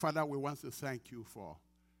Father, we want to thank you for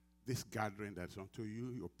this gathering that's unto you.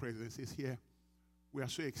 Your presence is here. We are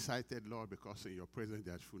so excited, Lord, because in your presence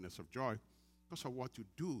there's fullness of joy. Because of what you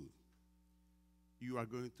do, you are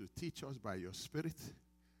going to teach us by your Spirit.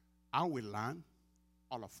 I will learn.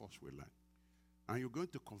 All of us will learn. And you're going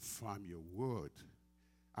to confirm your word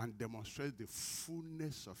and demonstrate the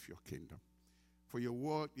fullness of your kingdom. For your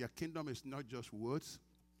word, your kingdom is not just words,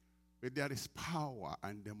 but there is power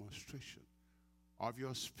and demonstration of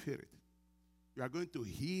your Spirit. You are going to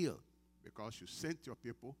heal because you sent your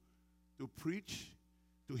people to preach,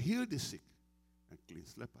 to heal the sick and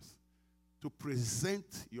cleanse lepers, to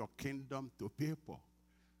present your kingdom to people.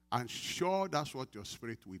 And sure, that's what your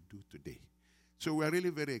Spirit will do today. So we're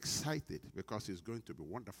really very excited because it's going to be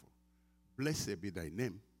wonderful. Blessed be thy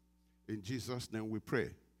name. In Jesus' name we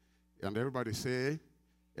pray. And everybody say,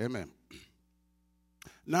 amen.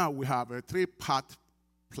 Now we have a 3-part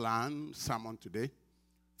plan sermon today.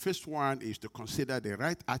 First one is to consider the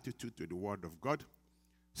right attitude to the word of God.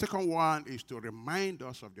 Second one is to remind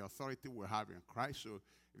us of the authority we have in Christ. So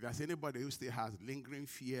if there's anybody who still has lingering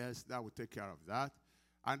fears, that will take care of that.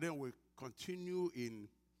 And then we continue in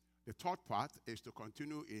the third part is to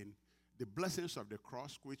continue in the blessings of the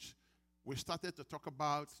cross, which we started to talk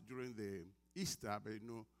about during the Easter, but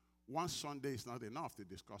one Sunday is not enough to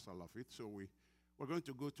discuss all of it. So we're going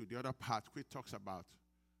to go to the other part, which talks about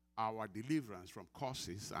our deliverance from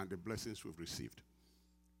curses and the blessings we've received.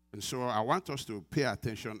 And so I want us to pay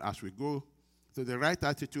attention as we go to the right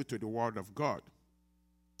attitude to the word of God.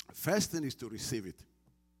 First thing is to receive it.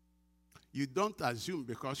 You don't assume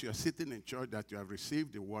because you're sitting in church that you have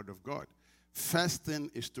received the word of God. First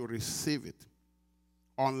thing is to receive it.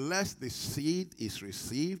 Unless the seed is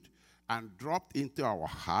received and dropped into our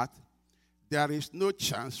heart, there is no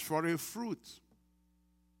chance for a fruit.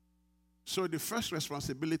 So the first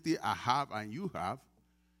responsibility I have and you have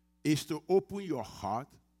is to open your heart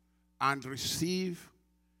and receive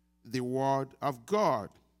the word of God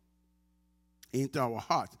into our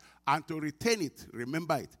heart and to retain it,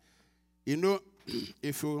 remember it.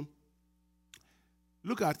 If you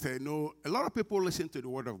look at, a lot of people listen to the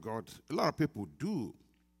word of God. A lot of people do.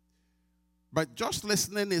 But just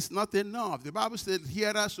listening is not enough. The Bible said,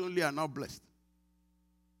 hearers only are not blessed.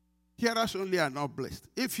 Hearers only are not blessed.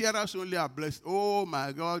 If hearers only are blessed, oh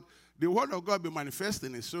my God, the word of God be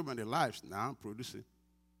manifesting in so many lives now, producing.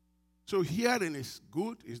 So hearing is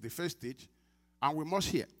good, is the first stage, and we must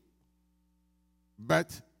hear.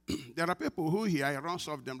 But there are people who hear, it runs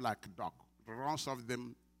off them like a duck. It runs off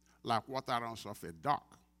them like water runs off a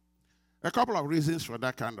duck. A couple of reasons for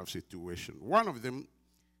that kind of situation. One of them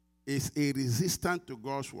is a resistance to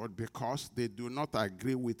God's word because they do not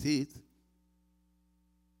agree with it.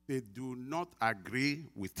 They do not agree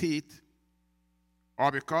with it,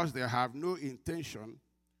 or because they have no intention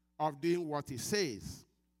of doing what it says.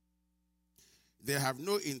 They have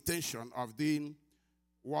no intention of doing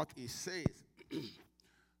what it says.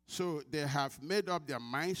 So they have made up their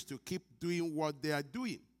minds to keep doing what they are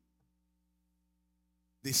doing.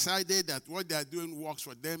 Decided that what they are doing works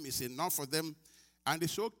for them, is enough for them, and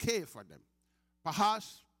it's okay for them.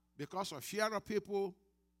 Perhaps because of fear of people,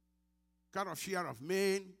 kind of fear of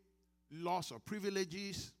men, loss of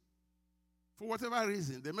privileges. For whatever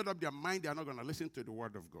reason, they made up their mind they are not going to listen to the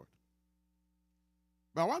word of God.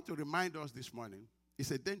 But I want to remind us this morning,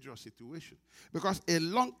 it's a dangerous situation. Because a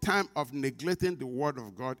long time of neglecting the word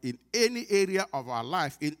of God in any area of our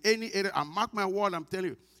life, in any area, and mark my word, I'm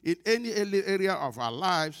telling you, in any area of our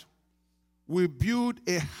lives, we build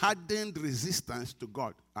a hardened resistance to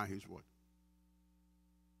God and his word.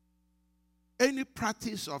 Any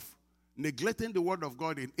practice of neglecting the word of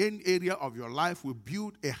God in any area of your life will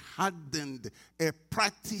build a hardened, a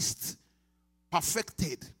practiced,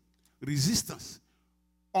 perfected resistance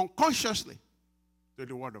unconsciously to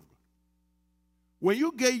the word of God. When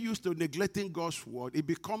you get used to neglecting God's word, it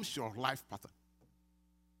becomes your life pattern.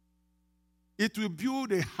 It will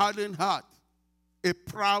build a hardened heart, a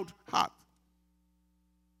proud heart.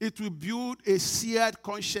 It will build a seared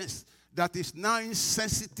conscience that is now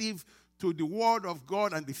insensitive to the word of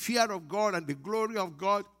God and the fear of God and the glory of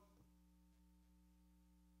God.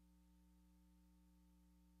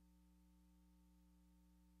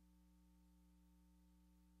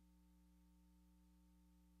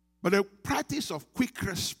 But a practice of quick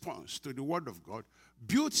response to the word of God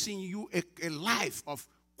builds in you a life of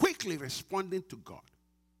quickly responding to God.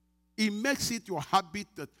 It makes it your habit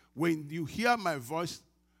that when you hear my voice,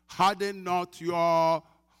 harden not your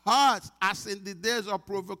hearts, as in the days of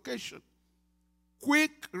provocation.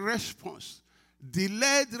 Quick response.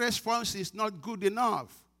 Delayed response is not good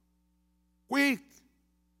enough. Quick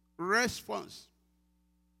response.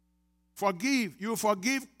 Forgive. You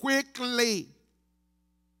forgive quickly.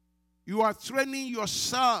 You are training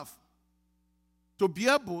yourself to be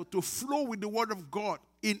able to flow with the Word of God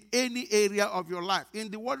in any area of your life.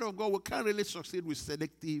 In the Word of God, we can't really succeed with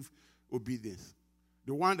selective obedience.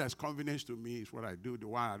 The one that's convenient to me is what I do. The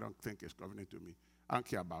one I don't think is convenient to me, I don't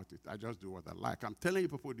care about it. I just do what I like. I'm telling you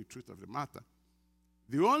people the truth of the matter.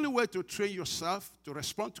 The only way to train yourself to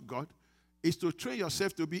respond to God is to train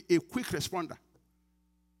yourself to be a quick responder.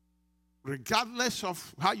 Regardless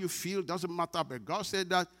of how you feel, doesn't matter. But God said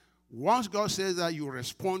that once God says that, you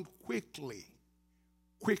respond quickly.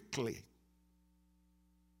 Quickly.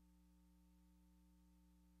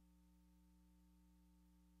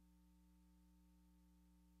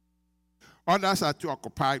 Others are too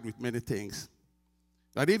occupied with many things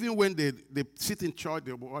that even when they sit in church,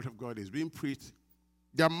 the Word of God is being preached,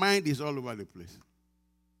 their mind is all over the place.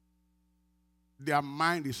 Their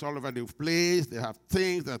mind is all over the place. They have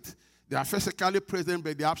things that they are physically present,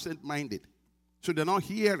 but they're absent-minded. So they're not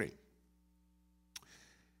hearing.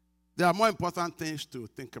 There are more important things to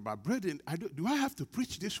think about. Brethren, do I have to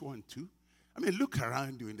preach this one too? I mean, look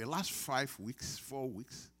around you in the last 5 weeks, 4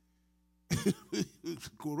 weeks.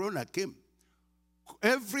 Corona came.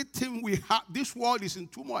 Everything we have, this world is in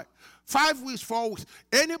turmoil. 5 weeks, 4 weeks.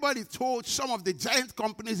 Anybody told some of the giant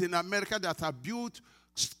companies in America that have built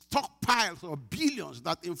stockpiles of billions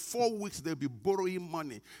that in 4 weeks they'll be borrowing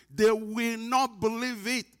money, they will not believe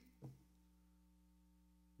it.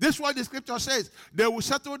 This is what the scripture says. They will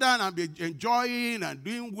settle down and be enjoying and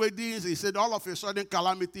doing weddings. He said all of a sudden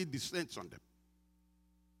calamity descends on them.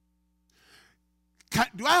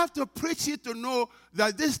 Do I have to preach it to know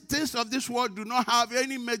that these things of this world do not have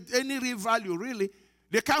any real value, really?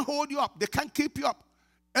 They can't hold you up. They can't keep you up.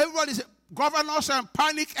 Everybody's governors are in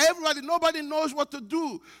panic. Nobody knows what to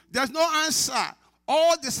do. There's no answer.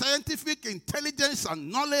 All the scientific intelligence and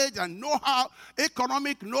knowledge and know-how,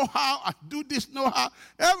 economic know-how, and do this know-how,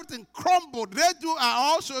 everything crumbled. They are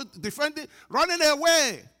also defending, running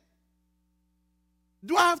away.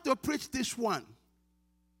 Do I have to preach this one?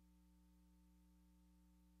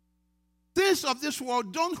 Things of this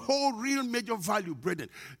world don't hold real major value, brethren.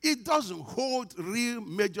 It doesn't hold real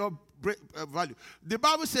major value. The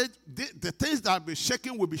Bible said the things that will be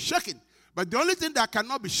shaken will be shaken. But the only thing that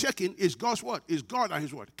cannot be shaken is God's word. Is God and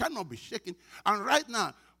his word. Cannot be shaken. And right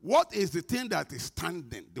now, what is the thing that is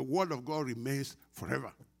standing? The word of God remains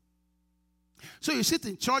forever. So you sit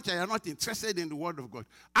in church and you're not interested in the word of God.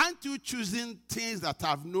 Aren't you choosing things that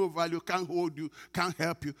have no value, can't hold you, can't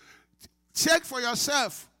help you? Check for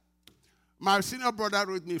yourself. My senior brother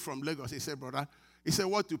wrote me from Lagos. He said, brother,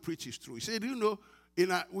 what you preach is true. He said, we are in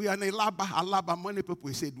Alaba, money people.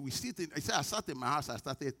 He said, I sat in my house, I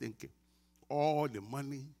started thinking. All the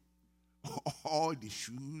money, all the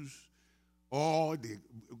shoes, all the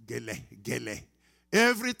gele,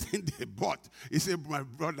 everything they bought. He said, my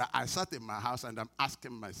brother, I sat in my house and I'm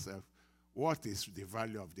asking myself, what is the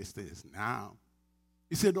value of these things now?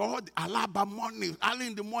 He said, all the Alaba money, early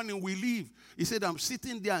in the morning we leave. He said, I'm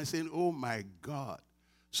sitting there and saying, oh my God.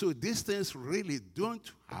 So these things really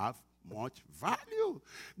don't have much value.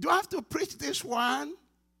 Do I have to preach this one?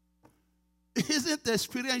 Isn't the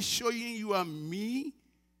experience showing you and me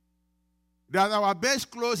that our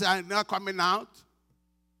best clothes are not coming out?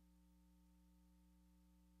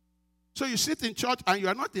 So you sit in church and you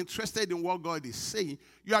are not interested in what God is saying.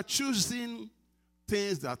 You are choosing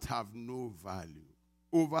things that have no value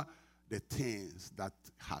over the things that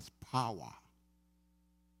has power,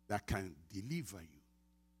 that can deliver you,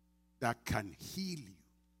 that can heal you,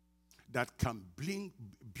 that can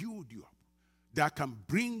build you up, that can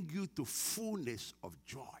bring you to fullness of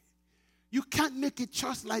joy. You can't make a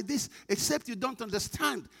choice like this except you don't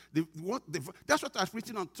understand. That's what I was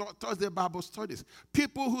preaching on Thursday Bible studies.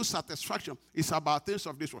 People whose satisfaction is about things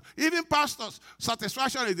of this world. Even pastors,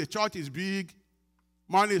 satisfaction is the church is big,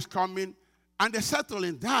 money is coming, and they settle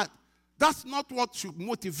in that. That's not what should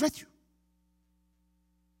motivate you.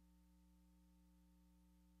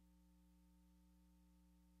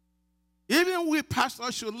 Even we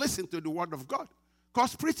pastors should listen to the word of God.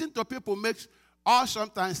 Because preaching to people makes us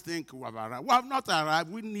sometimes think we have arrived. We have not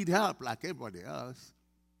arrived. We need help like everybody else.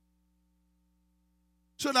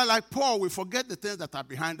 So that like Paul, we forget the things that are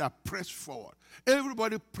behind us, press forward.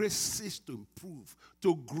 Everybody presses to improve,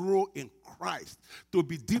 to grow in Christ, to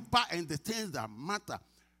be deeper in the things that matter.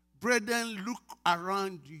 Brethren, look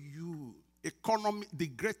around you. Economy, the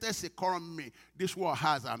greatest economy this world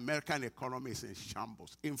has, American economy, is in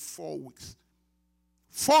shambles in 4 weeks.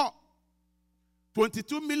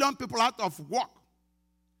 22 million people out of work.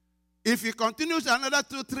 If it continues another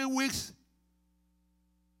 2-3 weeks,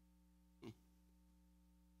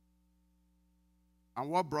 And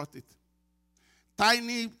what brought it?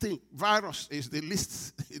 Tiny thing. Virus is the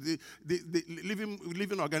least. The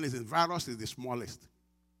living organism. Virus is the smallest.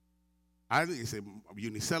 I think it's a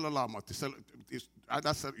unicellular, multicellular. It's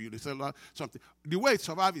either unicellular, something. The way it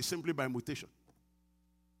survives is simply by mutation.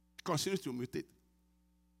 It continues to mutate.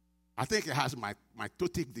 I think it has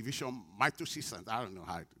mitotic division, mitosis, and I don't know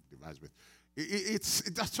how it divides, but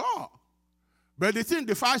that's all. But the thing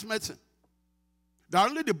defies medicine. That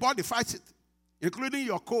only the body fights it, including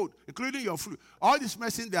your cold, including your flu. All this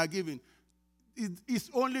medicine they are giving, it's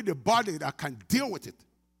only the body that can deal with it.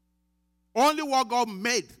 Only what God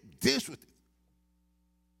made deals with it.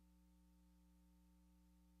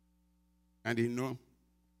 And you know,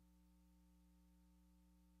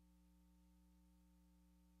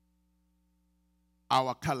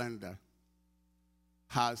 our calendar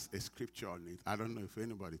has a scripture on it. I don't know if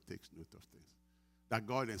anybody takes note of this. That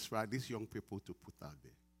God inspired these young people to put out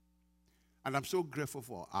there. And I'm so grateful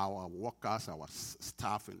for our workers, our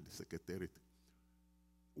staff in the secretariat.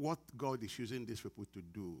 What God is using these people to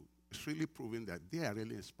do is really proving that they are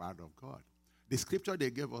really inspired of God. The scripture they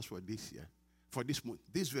gave us for this year, for this month,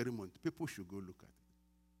 this very month, people should go look at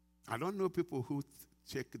it. I don't know people who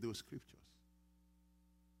check those scriptures.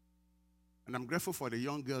 And I'm grateful for the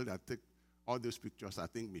young girl that took all those pictures. I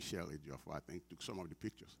think Michelle Ejiofor, I think, took some of the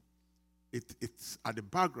pictures. It's at the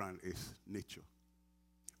background is nature.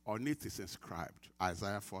 On it is inscribed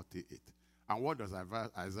Isaiah 48. And what does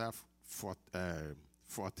Isaiah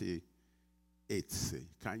 48 say?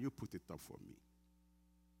 Can you put it up for me?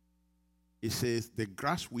 It says, the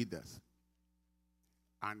grass withers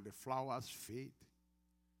and the flowers fade,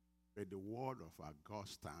 but the word of our God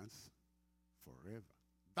stands forever.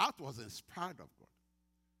 That was inspired of God.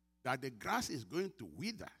 That the grass is going to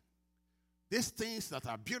wither. These things that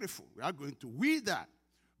are beautiful, we are going to wither.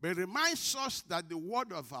 But it reminds us that the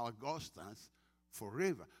word of our God stands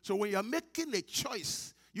forever. So when you're making a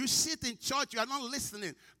choice, you sit in church, you are not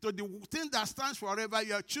listening to the thing that stands forever.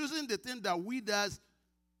 You are choosing the thing that withers.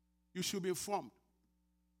 You should be informed,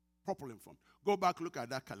 properly informed. Go back, look at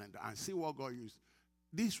that calendar, and see what God used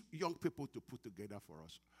these young people to put together for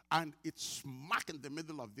us. And it's smack in the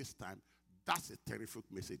middle of this time. That's a terrific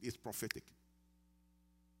message. It's prophetic.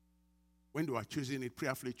 When they are choosing it,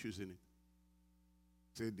 prayerfully choosing it,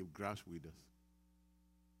 say the grass withers.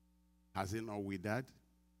 Has it not withered?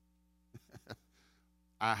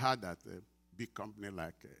 I heard that a big company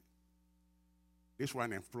like this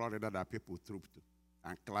one in Florida that people troop to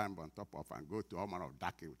and climb on top of and go to all manner of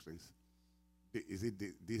dark things. Is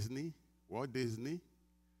it Disney? Walt Disney?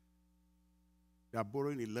 They are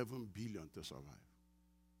borrowing $11 billion to survive.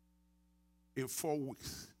 In 4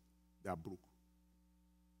 weeks, they are broke.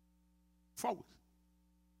 4 weeks.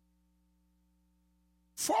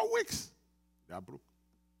 4 weeks, they are broke.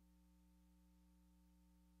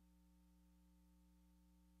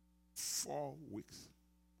 4 weeks.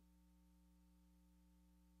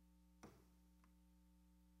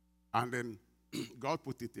 And then God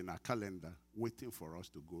put it in our calendar, waiting for us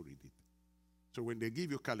to go read it. So when they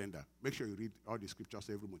give you a calendar, make sure you read all the scriptures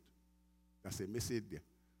every month. That's a message there.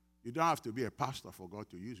 You don't have to be a pastor for God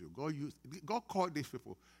to use you. God called these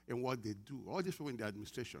people in what they do. All these people in the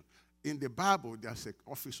administration. In the Bible, there's an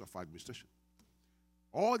office of administration.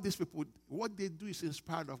 All these people, what they do is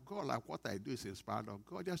inspired of God. Like what I do is inspired of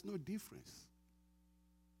God. There's no difference.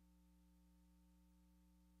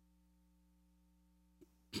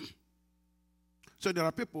 So there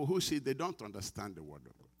are people who say they don't understand the word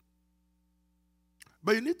of God.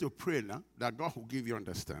 But you need to pray now that God will give you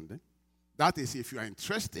understanding. That is, if you are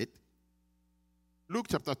interested, Luke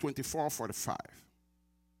chapter 24:45.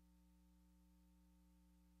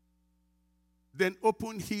 Then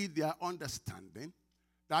open he their understanding,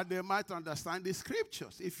 that they might understand the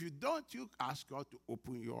scriptures. If you don't, you ask God to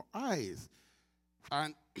open your eyes.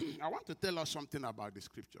 And I want to tell us something about the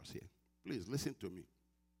scriptures here. Please listen to me.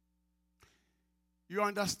 Your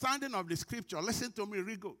understanding of the scripture, listen to me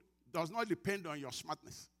real good, does not depend on your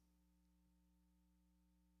smartness.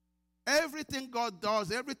 Everything God does,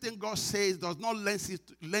 everything God says does not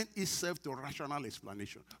lend itself to rational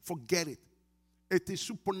explanation. Forget it. It is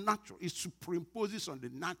supernatural. It superimposes on the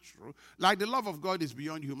natural. Like the love of God is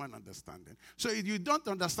beyond human understanding. So if you don't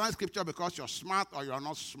understand scripture because you're smart or you're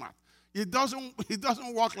not smart, it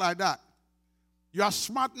doesn't work like that. Your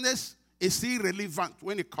smartness is irrelevant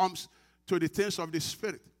when it comes to the things of the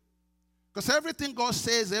Spirit. Because everything God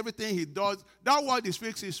says, everything he does, that word he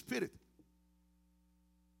speaks is spirit.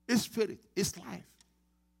 It's spirit. It's life.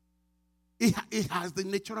 It has the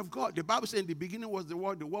nature of God. The Bible says in the beginning was the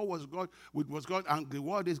word was God, which was God, and the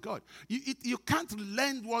word is God. You can't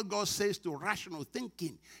lend what God says to rational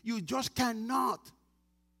thinking. You just cannot.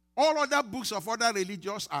 All other books of other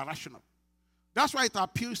religions are rational. That's why it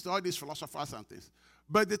appeals to all these philosophers and things.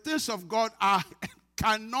 But the things of God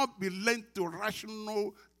cannot be linked to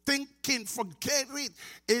rational thinking. Forget it.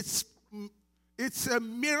 It's a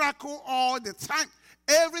miracle all the time.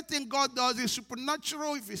 Everything God does is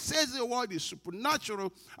supernatural. If he says a word, it's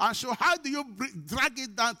supernatural. And so how do you drag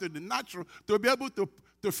it down to the natural to be able to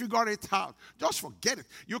figure it out? Just forget it.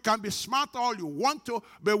 You can be smart all you want to,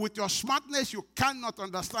 but with your smartness, you cannot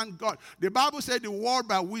understand God. The Bible said the world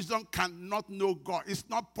by wisdom cannot know God. It's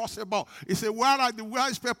not possible. It said, where are the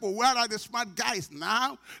wise people? Where are the smart guys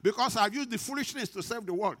now? Because I've used the foolishness to save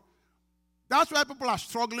the world. That's why people are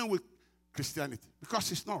struggling with Christianity,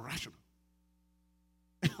 because it's not rational.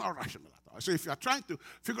 It's not rational at all. So if you are trying to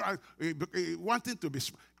figure out, wanting to be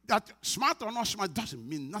smart or not smart doesn't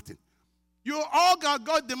mean nothing. All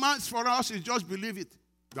God demands for us is just believe it.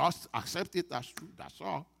 Just accept it as true. That's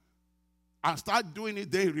all. And start doing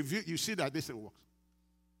it. Then review. You see that this works.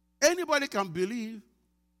 Anybody can believe.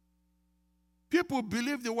 People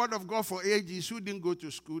believe the word of God for ages who didn't go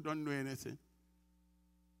to school, don't know anything.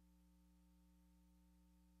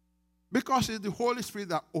 Because it's the Holy Spirit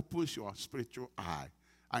that opens your spiritual eye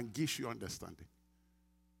and gives you understanding.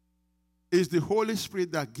 It's the Holy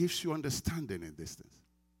Spirit that gives you understanding in this thing.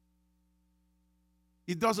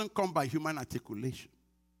 It doesn't come by human articulation.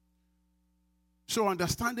 So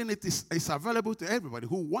understanding it is available to everybody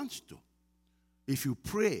who wants to. If you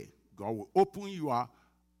pray, God will open your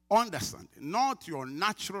understanding, not your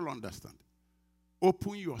natural understanding.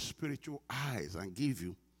 Open your spiritual eyes and give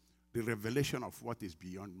you the revelation of what is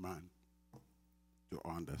beyond man to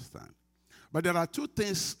understand. But there are two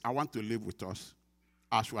things I want to leave with us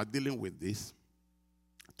as we are dealing with this.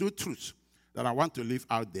 Two truths that I want to leave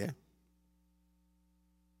out there.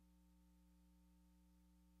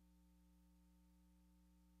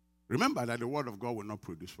 Remember that the word of God will not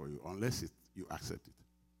produce for you unless you accept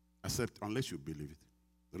it. Unless you believe it.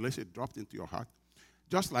 Unless it dropped into your heart.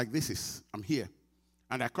 Just like this is, I'm here.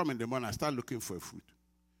 And I come in the morning, I start looking for a fruit.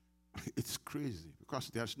 It's crazy because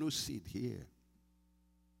there's no seed here.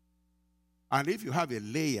 And if you have a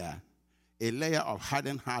layer of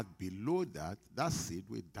hardened heart below that seed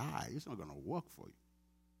will die. It's not going to work for you.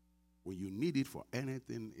 When you need it for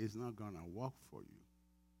anything, it's not going to work for you.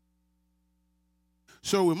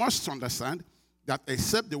 So we must understand that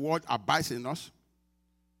except the word abides in us,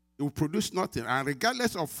 it will produce nothing. And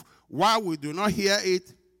regardless of why we do not hear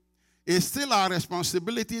it, it's still our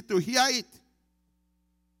responsibility to hear it.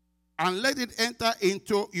 And let it enter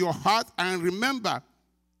into your heart. And remember,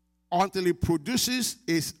 until it produces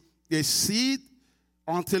a seed,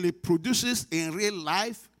 until it produces in real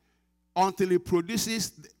life, until it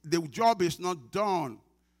produces, the job is not done.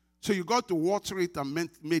 So you got to water it and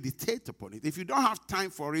meditate upon it. If you don't have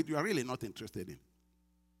time for it, you are really not interested in it.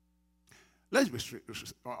 Let's be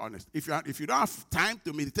honest. If you don't have time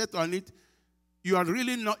to meditate on it, you are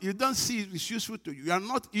really not, you don't see it's useful to you.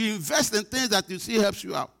 You invest in things that you see helps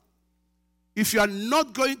you out. If you are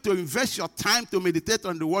not going to invest your time to meditate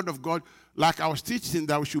on the word of God, like I was teaching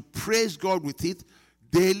that we should praise God with it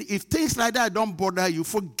daily, if things like that don't bother you,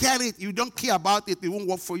 forget it. You don't care about it, it won't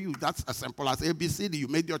work for you. That's as simple as ABCD. You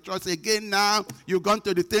made your choice again now. You've gone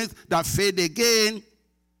to the things that fade again.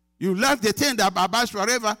 You left the thing that abides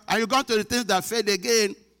forever, and you've gone to the things that fade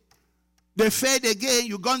again. They fade again.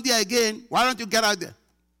 You've gone there again. Why don't you get out there?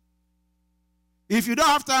 If you don't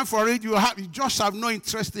have time for it, you just have no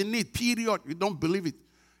interest in it, period. You don't believe it.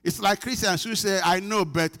 It's like Christians who say, I know,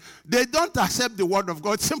 but they don't accept the word of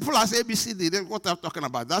God. Simple as ABCD. That's what I'm talking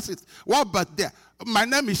about. That's it. What but there? My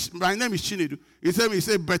name is Chinedu. He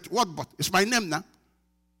said, but what but? It's my name now.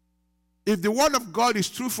 If the word of God is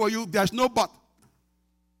true for you, there's no but.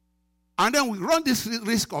 And then we run this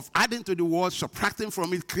risk of adding to the word, subtracting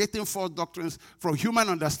from it, creating false doctrines from human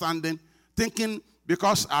understanding, thinking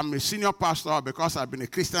because I'm a senior pastor, because I've been a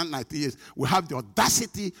Christian 90 years, we have the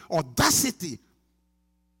audacity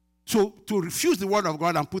to refuse the word of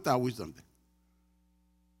God and put our wisdom there.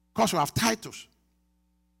 Because we have titles.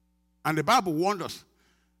 And the Bible warned us,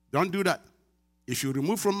 don't do that. If you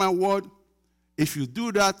remove from my word, if you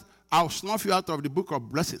do that, I'll snuff you out of the book of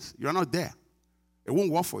blessings. You're not there. It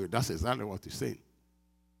won't work for you. That's exactly what he's saying.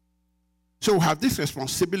 So we have this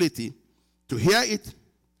responsibility to hear it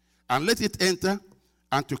and let it enter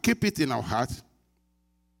and to keep it in our hearts.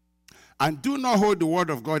 And do not hold the word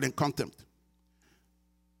of God in contempt.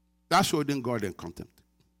 That's holding God in contempt.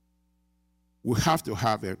 We have to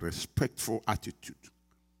have a respectful attitude.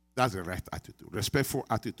 That's the right attitude. Respectful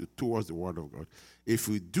attitude towards the word of God. If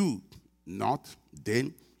we do not,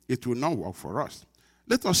 then it will not work for us.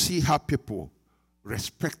 Let us see how people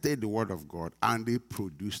respected the word of God, and they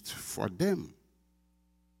produced for them.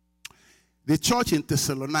 The church in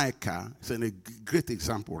Thessalonica is a great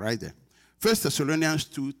example right there. 1 Thessalonians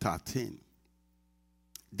 2:13.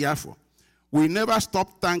 Therefore, we never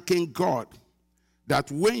stop thanking God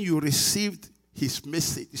that when you received his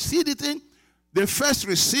message, you see the thing? They first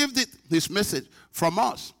received it, his message, from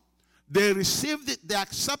us. They received it, they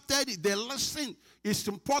accepted it, they listened. It's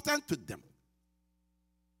important to them.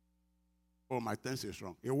 Oh, my tense is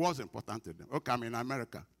wrong. It was important to them. Okay, I'm in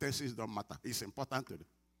America. Tenses don't matter. It's important to them.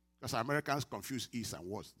 Because Americans confuse is and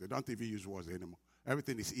was. They don't even use was anymore.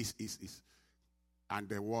 Everything is. And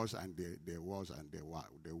there was, and there was, and there were.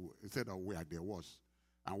 Instead of where there was.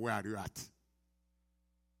 And where are you at?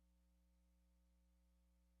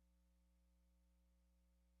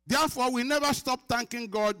 Therefore, we never stop thanking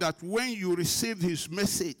God that when you received his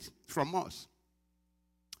message from us.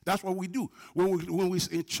 That's what we do. When we're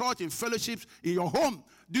in church, in fellowships, in your home,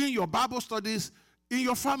 doing your Bible studies, in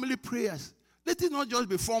your family prayers. Let it not just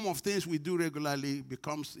be form of things we do regularly, it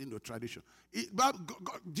becomes tradition.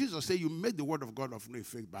 Jesus said you made the word of God of no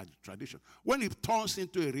effect by the tradition. When it turns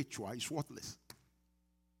into a ritual, it's worthless.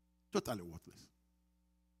 Totally worthless.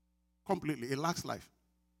 Completely. It lacks life.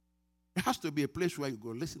 It has to be a place where you go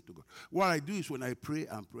listen to God. What I do is when I pray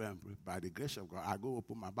and pray and pray, by the grace of God, I go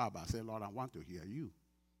open my Bible and say, Lord, I want to hear you.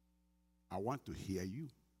 I want to hear you.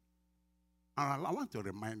 And I want to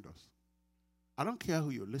remind us. I don't care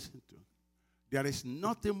who you listen to. There is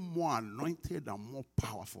nothing more anointed and more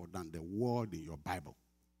powerful than the word in your Bible.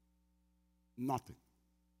 Nothing.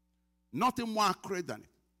 Nothing more accurate than it.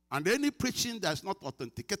 And any preaching that's not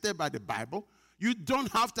authenticated by the Bible, you don't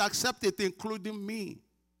have to accept it, including me.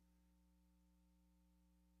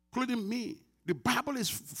 Including me. The Bible is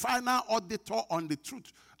final auditor on the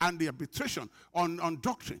truth and the arbitration on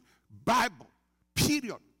doctrine. Bible.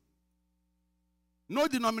 Period. No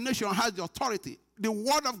denomination has the authority. The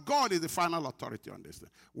word of God is the final authority on this thing.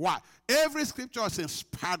 Why? Every scripture is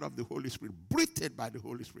inspired of the Holy Spirit, breathed by the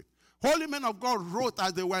Holy Spirit. Holy men of God wrote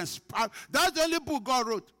as they were inspired. That's the only book God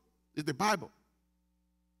wrote, is the Bible.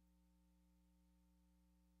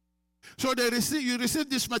 So you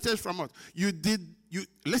received this message from us. You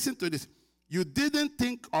listen to this. You didn't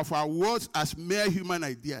think of our words as mere human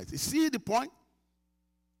ideas. You see the point?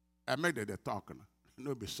 I made it a talk.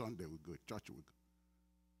 No, be Sunday we go, church we go.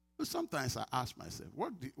 But sometimes I ask myself,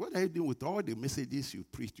 what are you doing with all the messages you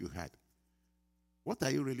preached you had? What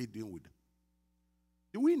are you really doing with them?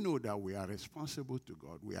 Do we know that we are responsible to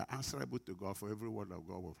God? We are answerable to God for every word of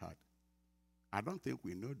God we've had. I don't think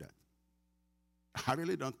we know that. I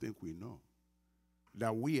really don't think we know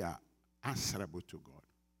that we are answerable to God.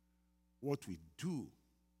 What we do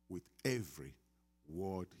with every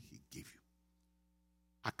word he gives you.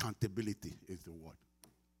 Accountability is the word.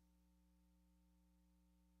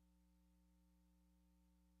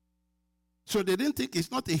 So they didn't think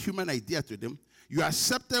it's not a human idea to them. You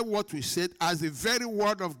accepted what we said as the very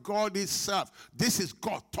word of God itself. This is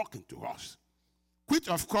God talking to us. Which,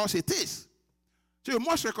 of course, it is. So you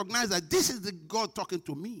must recognize that this is the God talking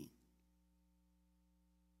to me.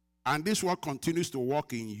 And this word continues to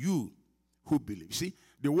work in you who believe. See,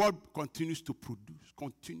 the word continues to produce,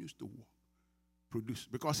 continues to work, produce.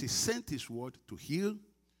 Because he sent his word to heal,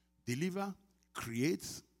 deliver, create.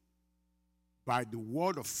 By the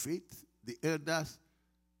word of faith, the elders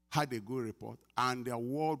had a good report, and their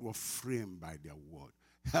word was framed by their word.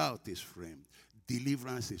 Health is framed.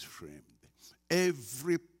 Deliverance is framed.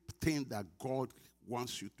 Everything that God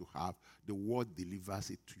wants you to have, the word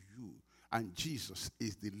delivers it to you. And Jesus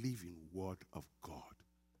is the living word of God.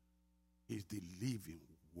 He's the living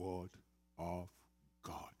word of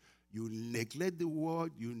God. You neglect the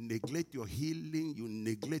word, you neglect your healing, you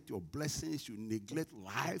neglect your blessings, you neglect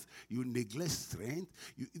life, you neglect strength.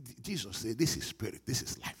 Jesus said, this is spirit, this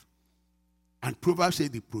is life. And Proverbs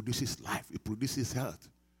said it produces life, it produces health.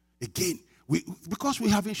 Again, because we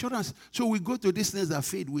have insurance, so we go to these things that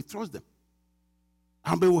fade, we trust them.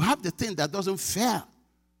 And we will have the thing that doesn't fail.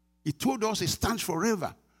 He told us it stands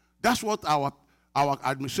forever. That's what our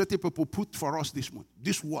administrative people put for us this month.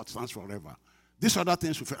 This word stands forever. These other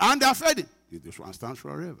things will fail. And they are fading. This one stands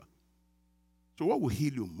forever. So what will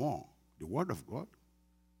heal you more? The word of God?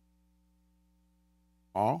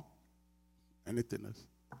 Or anything else?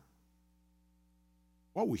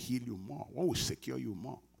 What will heal you more? What will secure you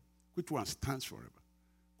more? Which one stands forever?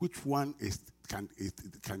 Which one is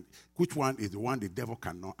which one is the one the devil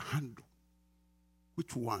cannot handle?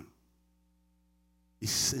 Which one? He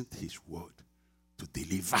sent his word to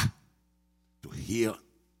deliver, to heal,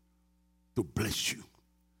 to bless you,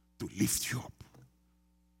 to lift you up.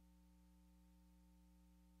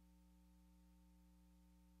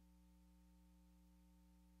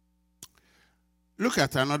 Look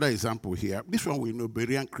at another example here. This one we know,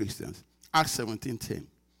 Berean Christians. Acts 17:10.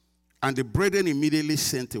 And the brethren immediately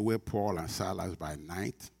sent away Paul and Silas by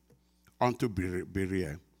night unto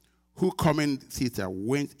Berea, who coming thither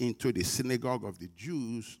went into the synagogue of the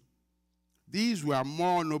Jews. These were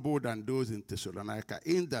more noble than those in Thessalonica,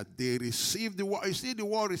 in that they received the word. You see the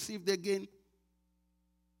word received again?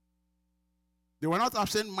 They were not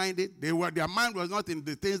absent-minded. Their mind was not in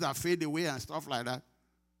the things that fade away and stuff like that.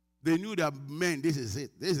 They knew that, man, this is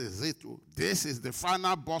it. This is it. This is the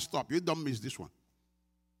final bus stop. You don't miss this one.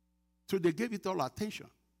 So they gave it all attention.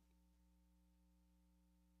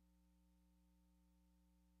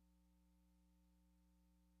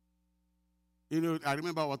 You know, I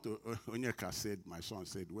remember what Onyeka said, my son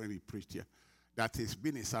said, when he preached here, that he's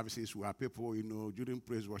been in services where people, you know, during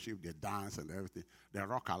praise worship, they dance and everything. They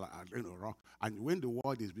rock, rock. And when the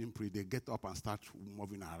word is being preached, they get up and start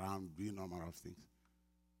moving around, doing all manner of things.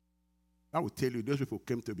 I will tell you, those people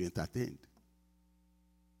came to be entertained.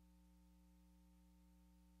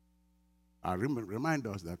 I remind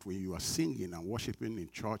us that when you are singing and worshiping in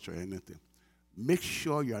church or anything, make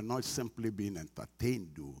sure you are not simply being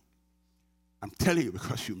entertained, though. I'm telling you,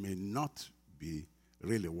 because you may not be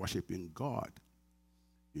really worshiping God.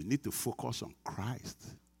 You need to focus on Christ.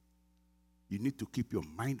 You need to keep your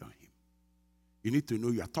mind on him. You need to know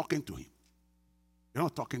you are talking to him. You're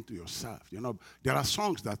not talking to yourself. You know, there are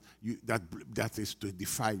songs that is to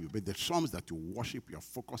defy you, but the songs that you worship, you're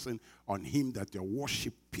focusing on him, that you're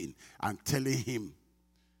worshiping and telling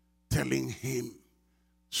him.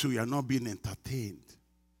 So you're not being entertained.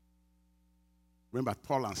 Remember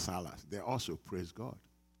Paul and Silas, they also praised God.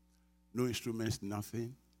 No instruments,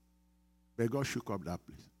 nothing. But God shook up that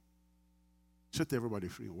place. Set everybody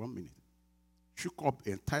free in 1 minute. Shook up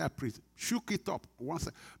the entire prison. Shook it up. Once.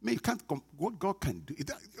 Man, you can't what God can do.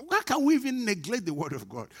 Why can we even neglect the word of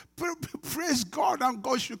God? Praise God, and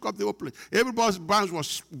God shook up the whole place. Everybody's bonds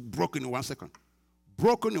was broken in 1 second.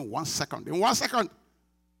 Broken in 1 second. In 1 second.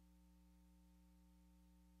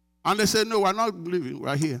 And they said, no, we're not believing.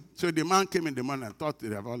 We're here. So the man came in the morning and thought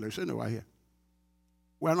they have all. They said, no, we're here.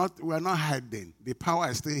 We're not hiding. The power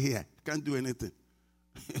is still here. Can't do anything.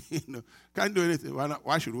 Can't do anything.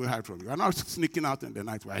 Why should we hide from you? We're not sneaking out in the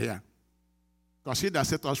night. We're here. Because he that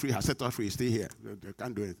set us free has set us free. He's still here. They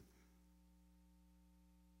can't do it.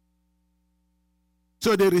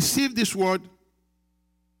 So they received this word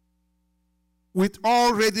with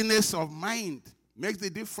all readiness of mind. Makes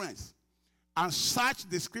the difference. And search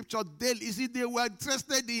the scripture daily. You see, they were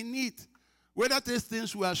interested in it. Whether these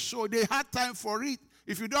things were so, they had time for it.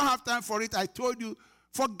 If you don't have time for it, I told you,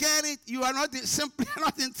 forget it. You are not simply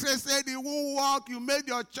not interested. You won't walk. You made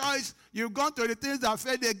your choice. You've gone to the things that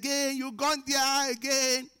fade again. You've gone there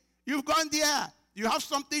again. You've gone there. You have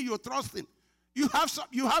something you trust in. You have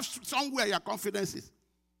somewhere your confidence is.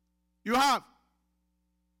 You have.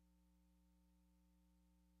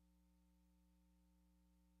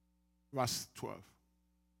 Verse 12.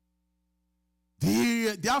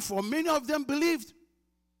 Therefore, many of them believed.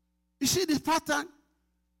 You see this pattern?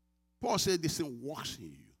 Paul said this thing works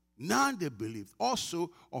in you. Now they believed.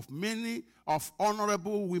 Also of many of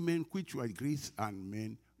honorable women which were Greeks and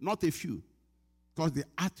men, not a few. Because the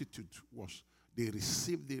attitude was they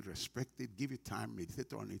received it, respected, give it time,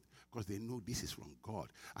 meditate on it, because they know this is from God.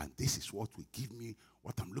 And this is what will give me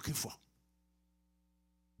what I'm looking for.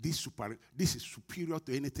 This is superior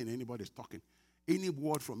to anything anybody's talking. Any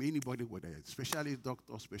word from anybody, whether it's specialist,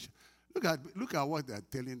 doctor, look at what they're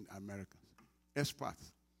telling Americans.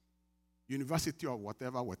 Experts. University or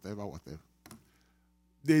whatever.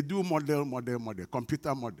 They do model,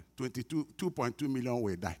 computer model. 2.2 million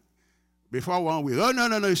will die. Before 1 week, oh, no,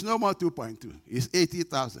 it's no more 2.2. It's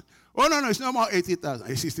 80,000. Oh, no, it's no more 80,000.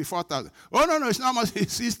 It's 64,000. Oh, no, it's no more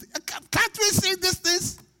 60. Can't we see these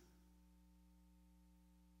things?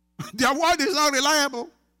 Their word is not reliable.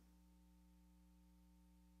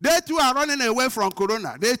 They too are running away from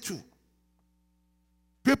corona. They too.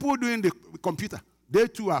 People doing the computer. They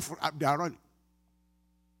too are running.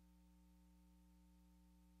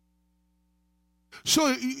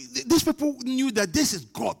 So these people knew that this is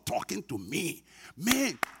God talking to me.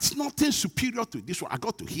 Man, it's nothing superior to this one. I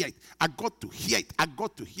got to hear it. I got to hear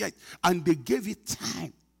it. And they gave it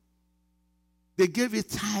time.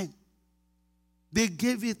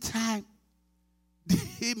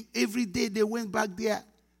 Every day they went back there,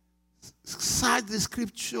 searched the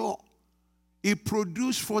scripture. It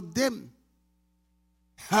produced for them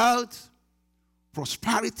health,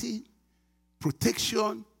 prosperity,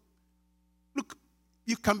 protection. Look,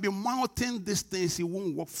 you can be mounting these things, it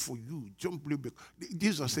won't work for you.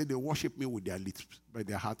 Jesus said they worship me with their lips, but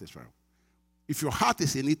their heart is far. If your heart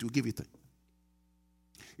is in it, you give it.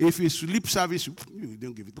 If it's lip service, you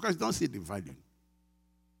don't give it because you don't see the value.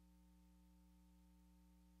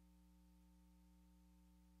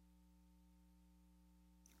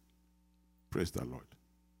 Praise the Lord.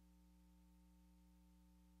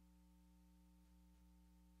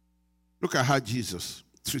 Look at how Jesus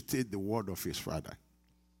treated the word of his Father.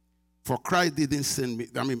 For Christ didn't send me.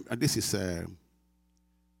 This is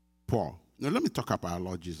Paul. Now, let me talk about our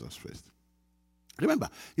Lord Jesus first. Remember,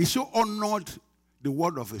 he so honored the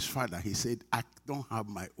word of his Father. He said, I don't have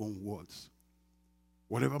my own words.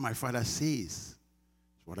 Whatever my Father says is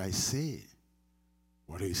what I say.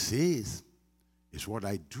 What he says is what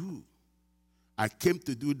I do. I came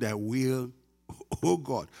to do thy will, oh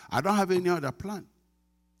God. I don't have any other plan.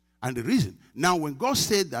 And the reason, now when God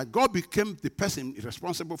said that, God became the person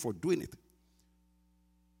responsible for doing it.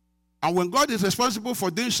 And when God is responsible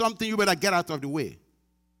for doing something, you better get out of the way.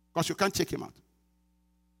 Because you can't check him out.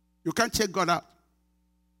 You can't check God out.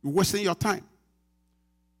 You're wasting your time.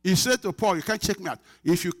 He said to Paul, you can't check me out.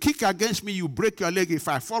 If you kick against me, you break your leg. If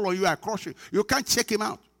I fall on you, I crush you. You can't check him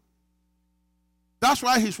out. That's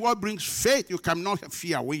why his word brings faith. You cannot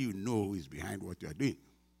fear when you know who is behind what you are doing.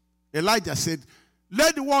 Elijah said,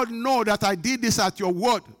 let the world know that I did this at your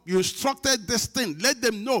word. You instructed this thing. Let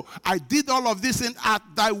them know I did all of this thing at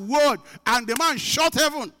thy word. And the man shut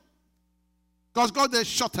heaven. Because God said,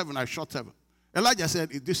 shut heaven, I shut heaven. Elijah said,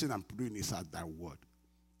 this thing I'm doing is at thy word.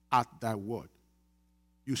 At thy word.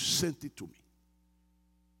 You sent it to me.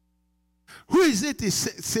 Who is it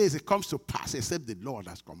says it comes to pass except the Lord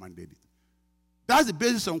has commanded it? That's the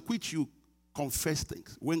basis on which you confess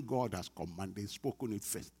things. When God has commanded, spoken it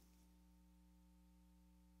first.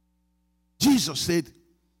 Jesus said,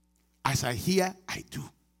 as I hear, I do.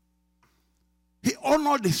 He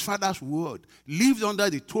honored his Father's word, lived under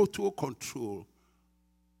the total control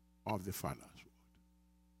of the Father's word.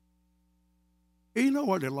 And you know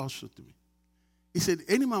what the Lord said to me? He said,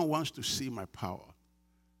 any man wants to see my power,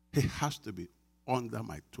 he has to be under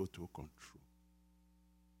my total control.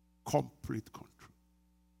 Complete control.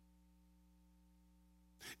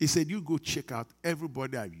 He said, you go check out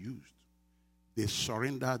everybody I've used. They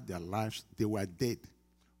surrendered their lives. They were dead.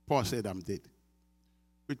 Paul said, I'm dead.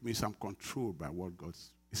 Which means I'm controlled by what God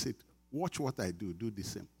said. He said, watch what I do. Do the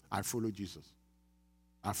same. I follow Jesus.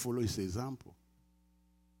 I follow his example.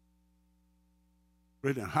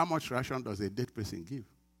 Brethren, how much ration does a dead person give?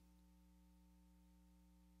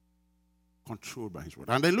 Controlled by his word.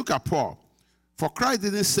 And then look at Paul. For Christ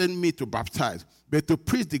didn't send me to baptize, but to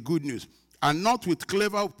preach the good news. And not with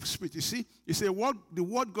clever speech. You see, he said, what the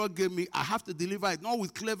word God gave me, I have to deliver it. Not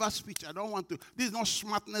with clever speech. I don't want to. This is not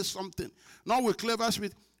smartness something. Not with clever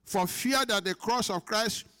speech. For fear that the cross of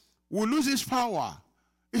Christ will lose its power.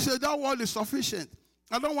 He said, that word is sufficient.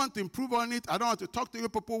 I don't want to improve on it. I don't want to talk to you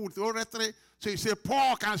people with oratory. So he said,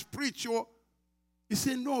 Paul can preach you. He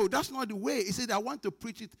said, no, that's not the way. He said, I want to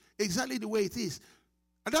preach it exactly the way it is.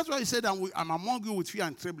 And that's why he said, I'm among you with fear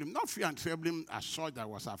and trembling. Not fear and trembling as such that I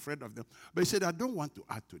was afraid of them. But he said, I don't want to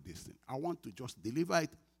add to this thing. I want to just deliver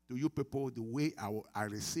it to you people the way I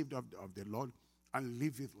received of the Lord and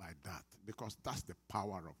leave it like that. Because that's the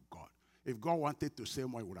power of God. If God wanted to say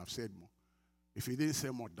more, he would have said more. If he didn't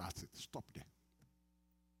say more, that's it. Stop there.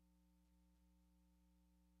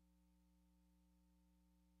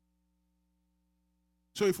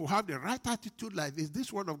 So if we have the right attitude like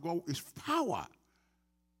this word of God is power.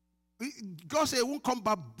 God said it won't come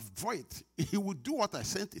back void. He will do what I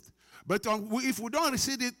sent it. But if we don't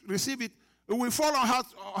receive it, it will fall on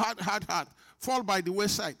hard, fall by the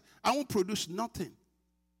wayside. I won't produce nothing.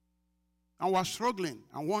 And we're struggling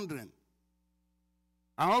and wondering.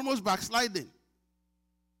 And almost backsliding.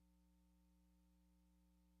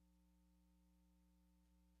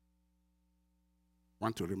 I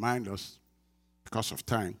want to remind us, because of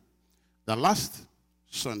time, that last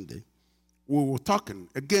Sunday, we were talking,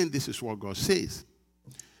 again, this is what God says.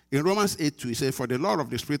 In Romans 8:2, he says, for the Lord of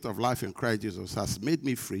the Spirit of life in Christ Jesus has made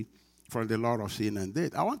me free from the law of sin and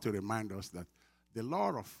death. I want to remind us that the law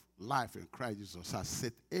of life in Christ Jesus has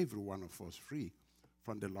set every one of us free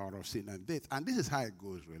from the law of sin and death. And this is how it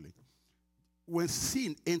goes, really. When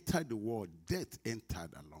sin entered the world, death entered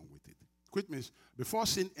along with it. Which means before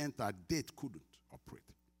sin entered, death couldn't operate.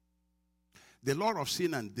 The law of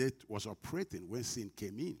sin and death was operating when sin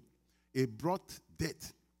came in. It brought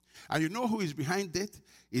death. And you know who is behind death?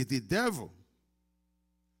 It's the devil.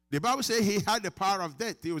 The Bible says he had the power of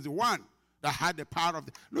death. He was the one that had the power of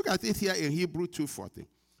death. Look at it here in Hebrews 2:14.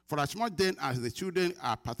 For as much then as the children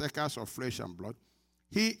are partakers of flesh and blood,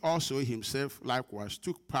 he also himself likewise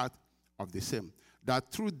took part of the same,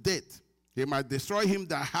 that through death he might destroy him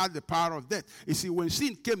that had the power of death. You see, when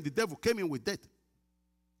sin came, the devil came in with death.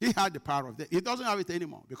 He had the power of death. He doesn't have it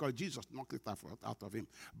anymore because Jesus knocked it out of him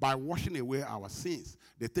by washing away our sins,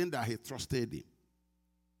 the thing that he trusted in.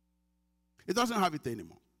 He doesn't have it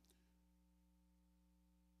anymore.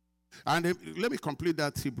 And let me complete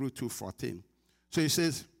that Hebrew 2:14. So he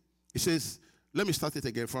says, let me start it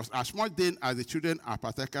again first. As much then as the children are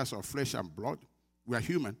partakers of flesh and blood, we are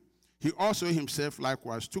human, he also himself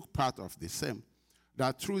likewise took part of the same,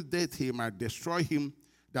 that through death he might destroy him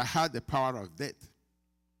that had the power of death.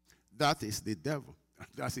 That is the devil.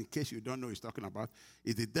 That's in case you don't know what he's talking about.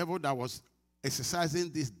 It's the devil that was exercising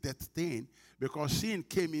this death thing because sin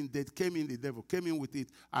came in, death came in, the devil came in with it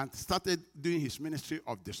and started doing his ministry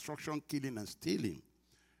of destruction, killing, and stealing.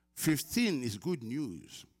 15 is good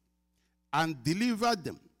news. And delivered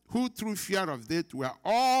them, who through fear of death were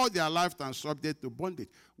all their lifetime subject to bondage.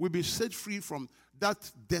 We've been set free from that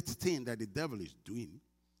death thing that the devil is doing.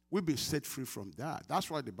 We've been set free from that. That's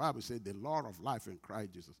why the Bible said the Lord of life in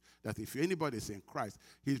Christ Jesus. That if anybody is in Christ,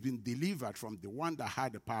 he's been delivered from the one that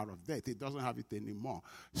had the power of death. He doesn't have it anymore.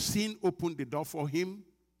 Sin opened the door for him.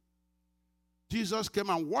 Jesus came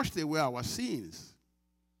and washed away our sins.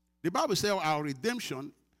 The Bible says our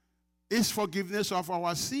redemption is forgiveness of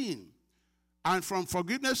our sin. And from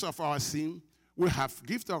forgiveness of our sin, we have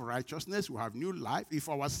gift of righteousness, we have new life. If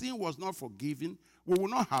our sin was not forgiven, we will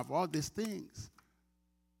not have all these things.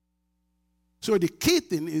 So the key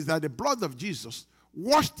thing is that the blood of Jesus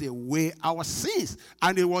washed away our sins.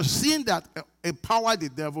 And it was sin that empowered the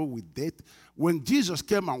devil with death. When Jesus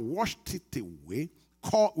came and washed it away,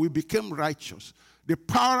 we became righteous. The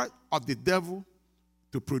power of the devil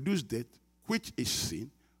to produce death, which is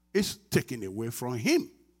sin, is taken away from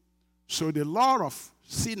him. So the law of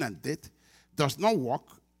sin and death does not work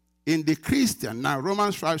in the Christian. Now,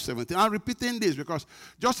 Romans 5:17. I'm repeating this because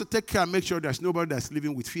just to take care and make sure there's nobody that's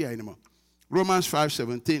living with fear anymore. Romans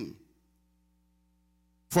 5:17.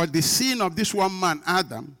 For the sin of this one man,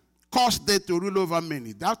 Adam, caused death to rule over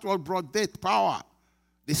many. That's what brought death power.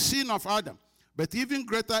 The sin of Adam. But even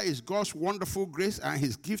greater is God's wonderful grace and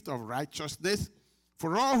his gift of righteousness.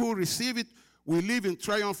 For all who receive it will live in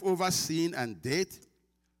triumph over sin and death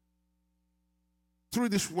through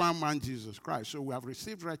this one man, Jesus Christ. So we have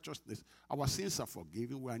received righteousness. Our sins are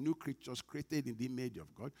forgiven. We are new creatures created in the image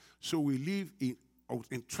of God. So we live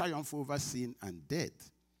in triumph over sin and death.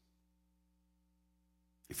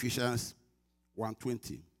 Ephesians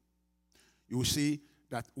 1:20. You will see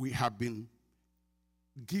that we have been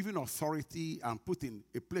given authority and put in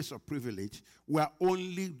a place of privilege where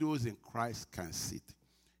only those in Christ can sit.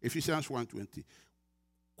 Ephesians 1:20.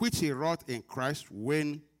 Which he wrought in Christ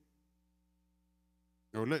when...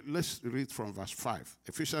 let's read from verse 5.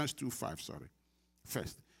 Ephesians 2:5, sorry.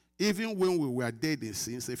 First. Even when we were dead in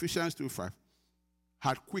sins, Ephesians 2:5,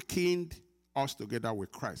 had quickened us together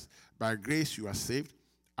with Christ. By grace you are saved,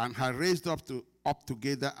 and had raised up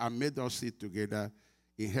together and made us sit together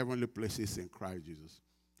in heavenly places in Christ Jesus.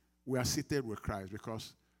 We are seated with Christ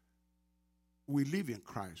because we live in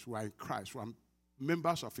Christ. We are in Christ. We are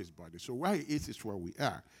members of his body. So where he is where we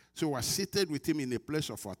are. So we are seated with him in a place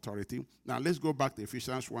of authority. Now let's go back to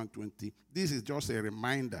Ephesians 1:20. This is just a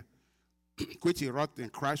reminder which he wrought in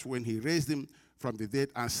Christ when he raised him from the dead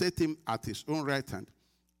and set him at his own right hand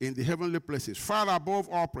in the heavenly places, far above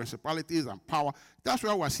all principalities and power. That's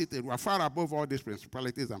where we're seated. We're far above all these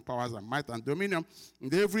principalities and powers and might and dominion.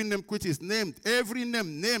 And every name which is named, every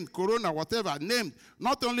name named, corona, whatever, named,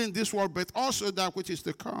 not only in this world, but also that which is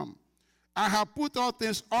to come. I have put all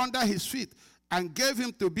things under his feet and gave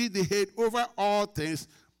him to be the head over all things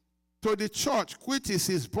to the church, which is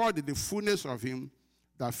his body, the fullness of him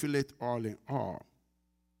that filleth all in all.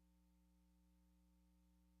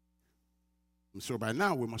 And so by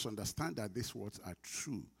now we must understand that these words are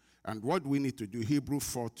true. And what we need to do, Hebrews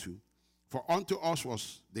 4:2. For unto us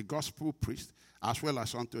was the gospel preached as well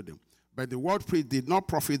as unto them. But the word preached did not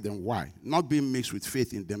profit them. Why? Not being mixed with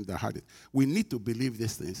faith in them that had it. We need to believe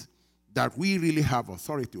these things, that we really have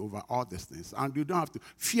authority over all these things. And you don't have to.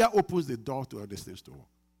 Fear opens the door to all these things to work.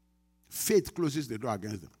 Faith closes the door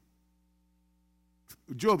against them.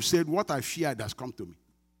 Job said, what I feared has come to me.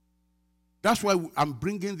 That's why I'm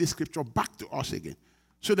bringing this scripture back to us again,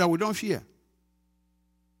 so that we don't fear.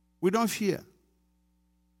 We don't fear.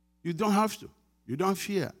 You don't have to. You don't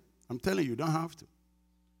fear. I'm telling you, you don't have to.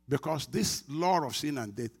 Because this law of sin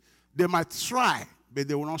and death, they might try, but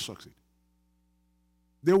they will not succeed.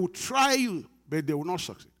 They will try you, but they will not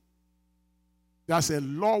succeed. There's a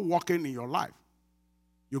law working in your life.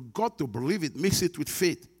 You got to believe it, mix it with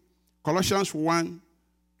faith. Colossians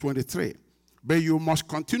 1:23. But you must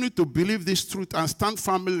continue to believe this truth and stand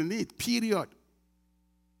firmly in it, period.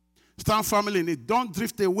 Stand firmly in it. Don't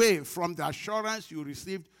drift away from the assurance you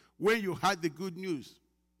received when you heard the good news.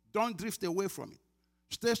 Don't drift away from it.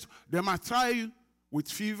 They might try you with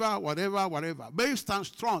fever, whatever. But you stand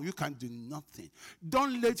strong. You can do nothing.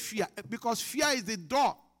 Don't let fear, because fear is the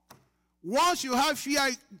door. Once you have fear,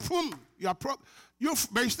 boom, but you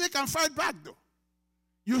still can fight back, though.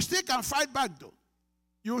 You still can fight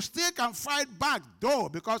back, though,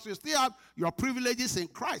 because you still have your privileges in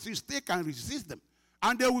Christ. You still can resist them,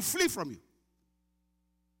 and they will flee from you.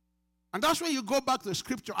 And that's when you go back to the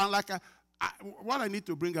scripture, and what I need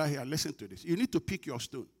to bring out here, listen to this. You need to pick your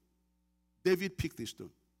stone. David picked his stone.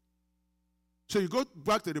 So you go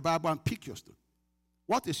back to the Bible and pick your stone.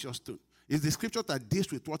 What is your stone? It's the scripture that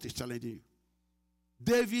deals with what is challenging you.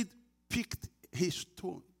 David picked his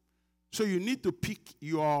stone. So you need to pick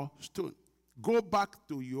your stone. Go back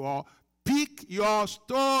to pick your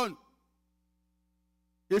stone.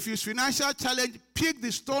 If it's financial challenge, pick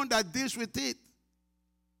the stone that deals with it.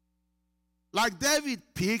 Like David,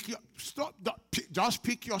 pick your stone. Just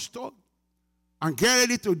pick your stone and get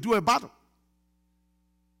ready to do a battle.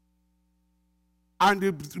 And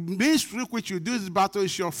the means through which you do this battle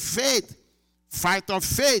is your faith. Fight of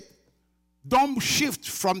faith. Don't shift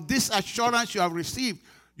from this assurance you have received.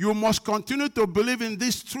 You must continue to believe in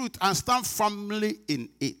this truth and stand firmly in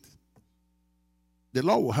it. The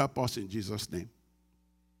Lord will help us in Jesus' name.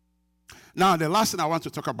 Now, the last thing I want to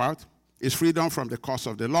talk about is freedom from the curse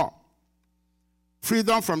of the law.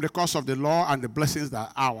 Freedom from the curse of the law and the blessings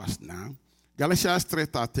that are ours now. Galatians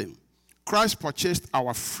 3:13. Christ purchased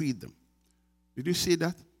our freedom. Did you see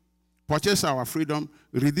that? Purchased our freedom,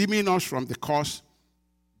 redeeming us from the curse,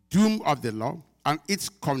 doom of the law, and its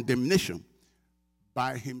condemnation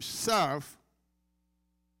by himself.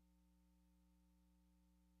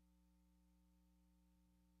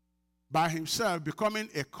 By himself becoming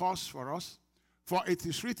a curse for us. For it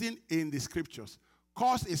is written in the scriptures,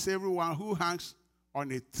 cursed is everyone who hangs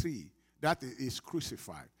on a tree, that is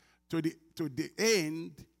crucified. To the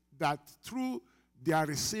end that through their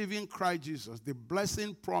receiving Christ Jesus, the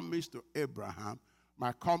blessing promised to Abraham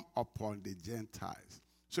might come upon the Gentiles.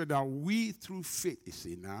 So that we through faith, you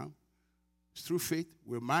see now, through faith,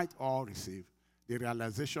 we might all receive the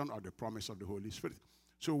realization of the promise of the Holy Spirit.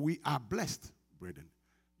 So we are blessed, brethren.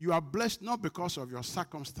 You are blessed not because of your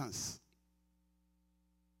circumstance,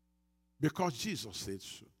 because Jesus said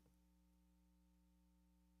so.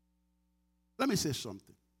 Let me say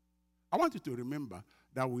something. I want you to remember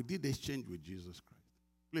that we did exchange with Jesus Christ.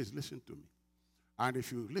 Please listen to me. And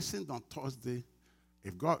if you listened on Thursday,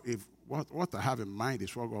 if what I have in mind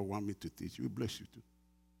is what God wants me to teach, we bless you too.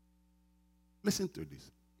 Listen to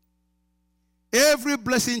this. Every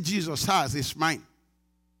blessing Jesus has is mine.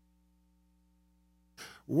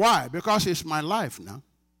 Why? Because it's my life now.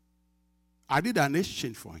 I did an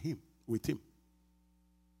exchange for him, with him.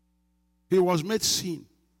 He was made sin,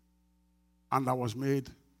 and I was made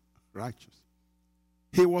righteous.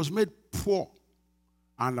 He was made poor,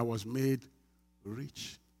 and I was made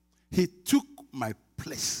rich. He took my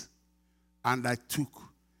place, and I took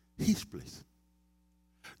his place.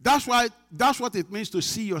 That's what it means to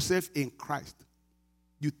see yourself in Christ.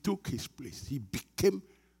 You took his place. He became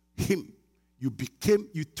him.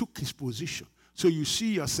 You took his position. So you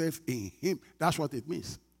see yourself in him. That's what it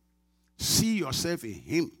means. See yourself in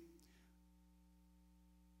him.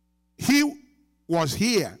 He was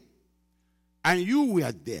here, and you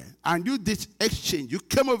were there, and you did exchange. You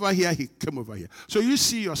came over here, he came over here. So you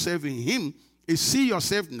see yourself in him. You see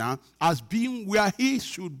yourself now as being where he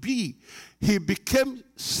should be. He became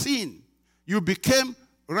sin. You became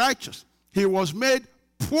righteous. He was made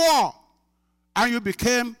poor, and you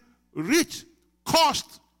became rich.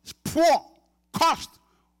 Cursed, poor, cursed,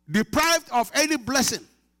 deprived of any blessing,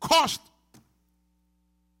 cursed.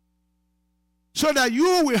 So that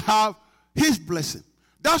you will have his blessing.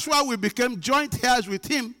 That's why we became joint heirs with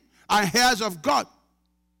him and heirs of God.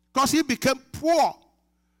 Because he became poor,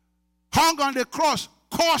 hung on the cross,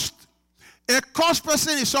 cursed. A cursed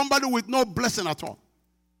person is somebody with no blessing at all.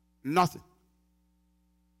 Nothing.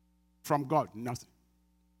 From God, nothing.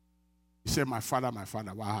 He said, my father,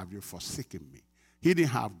 why have you forsaken me? He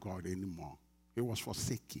didn't have God anymore. He was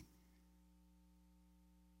forsaken.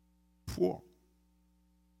 Poor.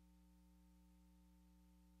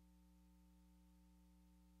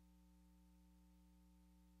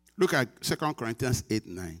 Look at 2 Corinthians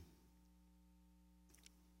 8:9.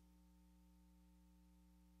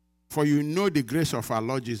 For you know the grace of our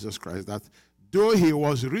Lord Jesus Christ, that though he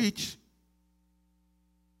was rich,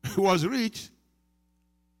 was rich,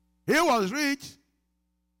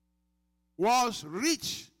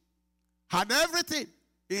 had everything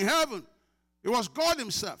in heaven It was God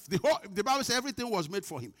himself. The Bible says everything was made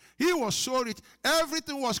for him. He was so rich.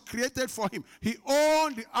 Everything was created for him. He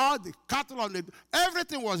owned the earth, the cattle on the...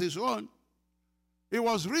 Everything was his own. He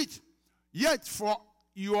was rich. Yet for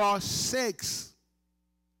your sakes,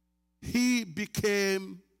 he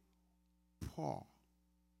became poor,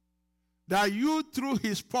 that you through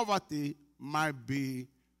his poverty might be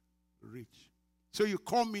rich. So you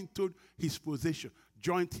come into his possession,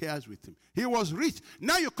 joint heirs with him. He was rich.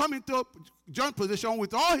 Now you come into joint possession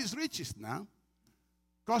with all his riches now,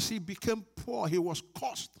 because he became poor. He was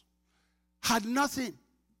cursed, had nothing.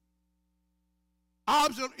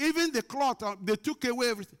 Absolutely, even the cloth, they took away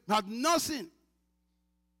everything. Had nothing.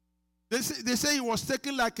 They say he was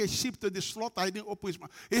taken like a sheep to the slaughter. He didn't open his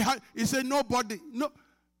mouth. He said nobody. No,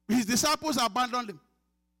 his disciples abandoned him.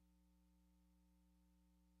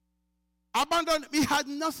 Abandoned him. He had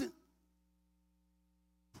nothing.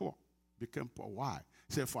 Poor. Became poor. Why?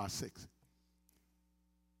 He said for our sakes.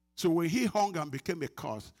 So when he hung and became a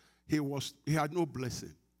curse, he had no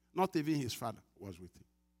blessing. Not even his father was with him.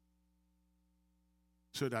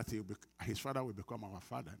 So that his father will become our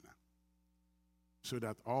father now. So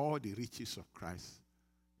that all the riches of Christ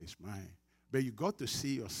is mine. But you got to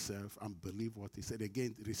see yourself and believe what he said.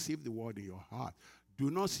 Again, receive the word in your heart.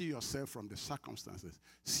 Do not see yourself from the circumstances.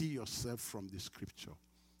 See yourself from the scripture.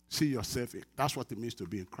 See yourself. That's what it means to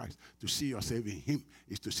be in Christ. To see yourself in him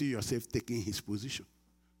is to see yourself taking his position.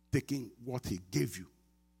 Taking what he gave you.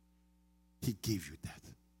 He gave you that.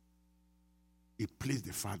 It pleased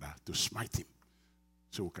the Father to smite him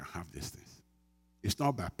so we can have these things. It's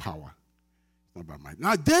not by power. Not by might.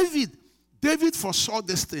 Now, David foresaw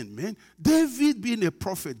this thing, man. David being a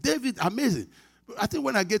prophet. David, amazing. I think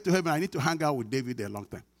when I get to heaven, I need to hang out with David a long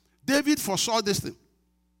time. David foresaw this thing.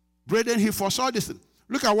 Brethren, he foresaw this thing.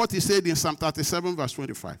 Look at what he said in Psalm 37, verse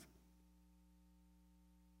 25.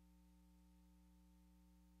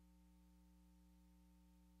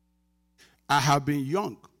 I have been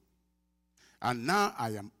young, and now I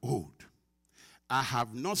am old. I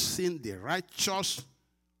have not seen the righteous,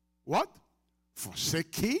 what?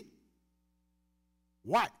 Forsaken.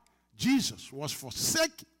 Why? Jesus was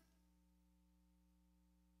forsaken.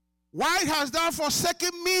 Why has thou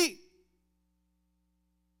forsaken me?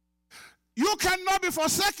 You cannot be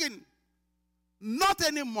forsaken. Not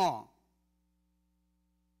anymore.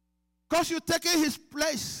 Because you've taken his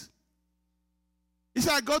place. He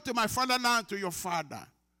said, I go to my father now and to your father.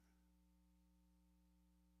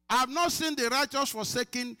 I have not seen the righteous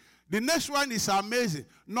forsaken. The next one is amazing.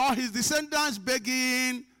 Nor his descendants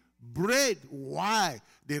begging bread. Why?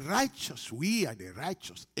 The righteous, we are the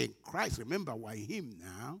righteous in Christ. Remember, we're in him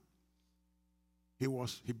now.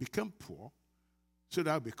 He became poor so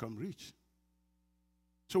that we become rich.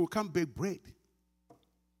 So we can't beg bread.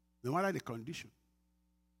 No matter the condition.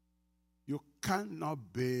 You cannot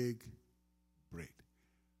beg bread.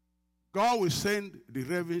 God will send the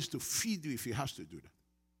ravens to feed you if he has to do that.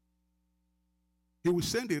 He will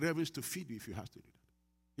send the ravens to feed you if he has to do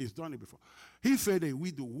that. He's done it before. He fed a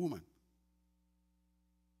widow woman.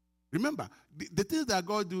 Remember, the things that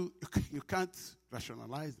God do, you can't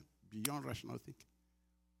rationalize them beyond rational thinking.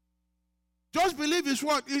 Just believe his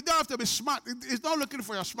word. You don't have to be smart. It's not looking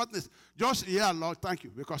for your smartness. Just, yeah, Lord, thank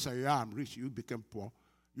you. Because I'm rich. You became poor.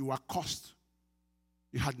 You were cursed.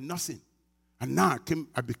 You had nothing. And now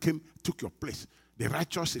I took your place. The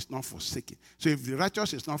righteous is not forsaken. So if the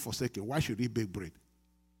righteous is not forsaken, why should he bake bread?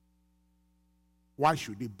 Why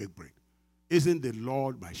should he bake bread? Isn't the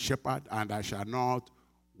Lord my shepherd, and I shall not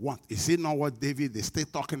want? Is it not what David is still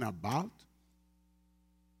talking about?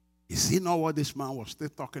 Is it not what this man was still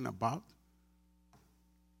talking about?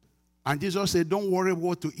 And Jesus said, don't worry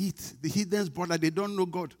what to eat. The heathens, brother, they don't know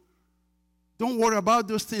God. Don't worry about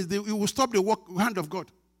those things. It will stop the hand of God.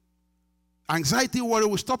 Anxiety, worry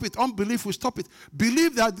will stop it. Unbelief will stop it.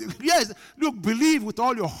 Believe that, yes, look, believe with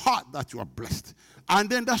all your heart that you are blessed. And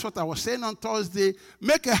then that's what I was saying on Thursday.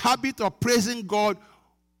 Make a habit of praising God.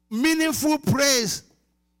 Meaningful praise.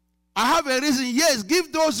 I have a reason. Yes,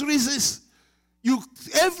 give those reasons.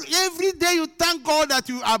 Every day you thank God that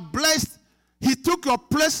you are blessed. He took your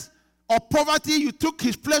place of poverty. You took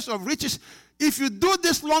his place of riches. If you do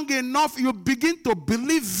this long enough, you begin to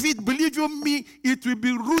believe it. Believe you me, it will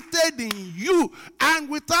be rooted in you. And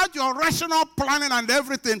without your rational planning and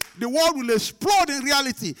everything, the world will explode in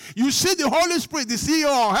reality. You see the Holy Spirit, the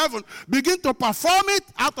CEO of heaven, begin to perform it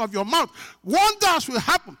out of your mouth. Wonders will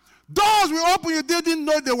happen. Doors will open you didn't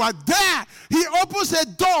know they were there. He opens a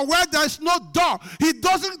door where there's no door. You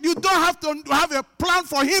don't have to have a plan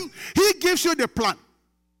for him. He gives you the plan.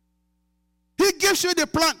 He gives you the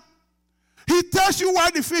plan. He tells you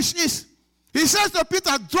where the fish is. He says to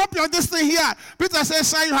Peter, drop your this thing here. Peter says,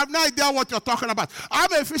 sir, you have no idea what you're talking about.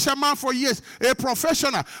 I'm a fisherman for years, a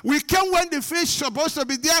professional. We came when the fish supposed to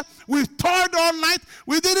be there. We toiled all night.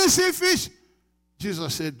 We didn't see fish.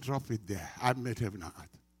 Jesus said, drop it there. I made heaven and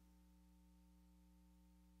earth.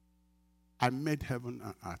 I made heaven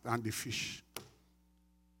and earth and the fish.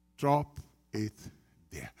 Drop it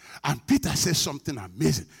there. And Peter said something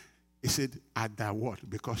amazing. He said, at thy word,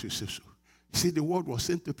 because you say so. You see, the word was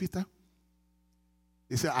sent to Peter.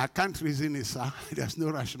 He said, I can't reason it, sir. There's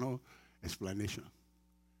no rational explanation.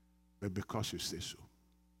 But because you say so.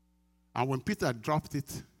 And when Peter dropped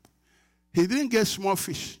it, he didn't get small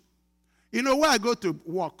fish. You know, when I go to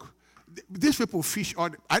work, these people fish.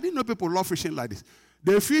 I didn't know people love fishing like this.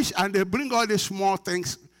 They fish and they bring all these small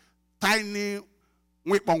things, tiny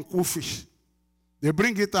fish. They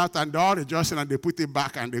bring it out and they're all rejoicing and they put it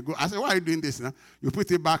back and they go. I said, why are you doing this now? You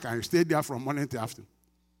put it back and you stay there from morning to afternoon.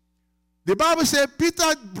 The Bible says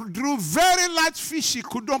Peter drew very large fish. He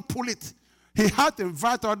couldn't pull it. He had to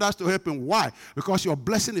invite others to help him. Why? Because your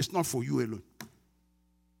blessing is not for you alone.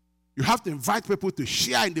 You have to invite people to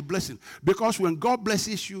share in the blessing. Because when God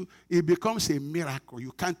blesses you, it becomes a miracle.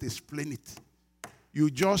 You can't explain it.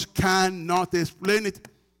 You just cannot explain it.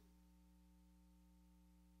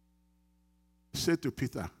 Say to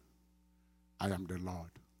Peter, I am the Lord.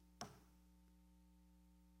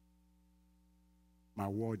 My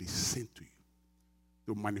word is sent to you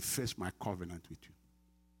to manifest my covenant with you.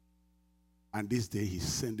 And this day he's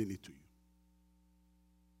sending it to you.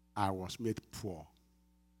 I was made poor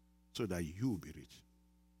so that you will be rich.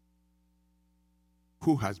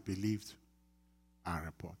 Who has believed our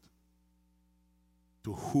report?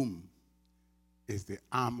 To whom is the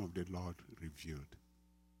arm of the Lord revealed?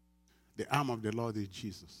 The arm of the Lord is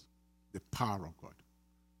Jesus, the power of God.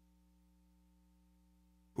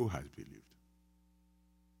 Who has believed?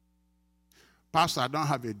 Pastor, I don't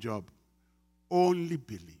have a job. Only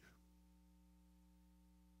believe.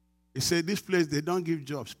 He said, this place, they don't give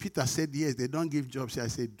jobs. Peter said, yes, they don't give jobs. I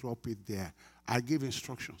said, drop it there. I give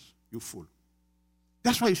instructions. You fool.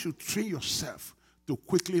 That's why you should train yourself to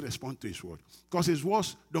quickly respond to his word. Because his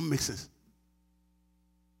words don't make sense.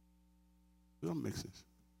 They don't make sense.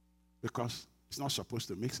 Because it's not supposed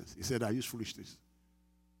to make sense. He said, I use foolishness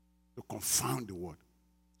to confound the word.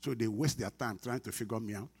 So they waste their time trying to figure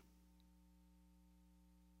me out.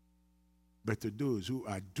 But to those who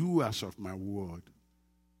are doers of my word,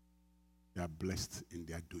 they are blessed in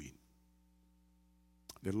their doing.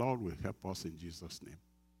 The Lord will help us in Jesus' name.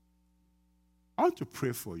 I want to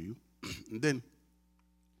pray for you. And then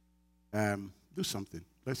do something.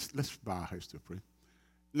 Let's bow our heads to pray.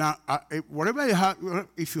 Now, whatever you have,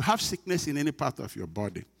 if you have sickness in any part of your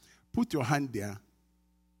body, put your hand there.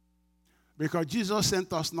 Because Jesus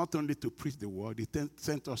sent us not only to preach the word, he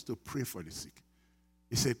sent us to pray for the sick.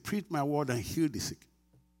 He said, preach my word and heal the sick.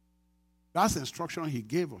 That's the instruction he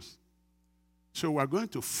gave us. So we're going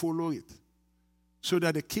to follow it so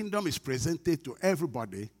that the kingdom is presented to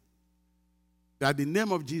everybody, that the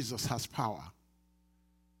name of Jesus has power.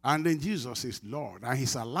 And then Jesus is Lord, and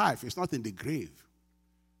he's alive. He's not in the grave.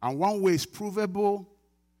 And one way is provable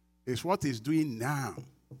is what he's doing now,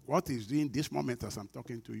 what he's doing this moment as I'm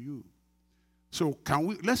talking to you. So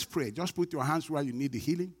let's pray. Just put your hands where you need the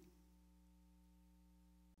healing.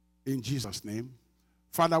 In Jesus' name.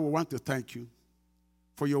 Father, we want to thank you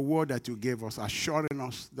for your word that you gave us, assuring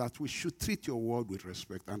us that we should treat your word with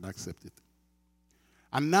respect and accept it.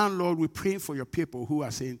 And now, Lord, we pray for your people who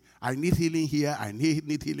are saying, I need healing here, I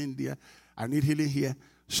need healing there, I need healing here.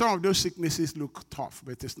 Some of those sicknesses look tough,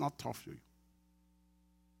 but it's not tough to you.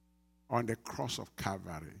 On the cross of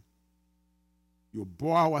Calvary, you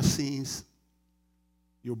bore our sins,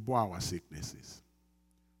 you bore our sicknesses.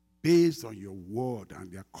 Based on your word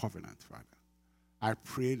and their covenant, Father, I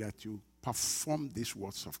pray that you perform these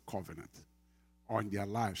words of covenant on their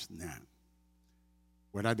lives now.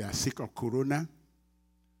 Whether they are sick of corona,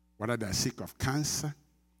 whether they are sick of cancer,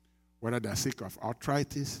 whether they are sick of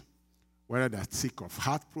arthritis, whether they are sick of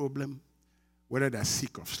heart problem, whether they are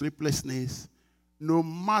sick of sleeplessness, no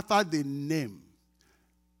matter the name,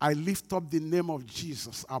 I lift up the name of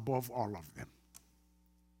Jesus above all of them.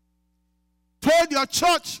 Told your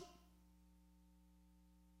church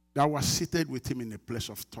that was seated with him in a place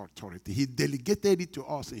of authority. He delegated it to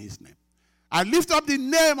us in his name. I lift up the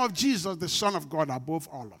name of Jesus, the Son of God, above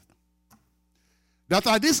all of them. That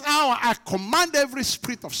at this hour I command every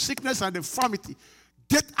spirit of sickness and infirmity,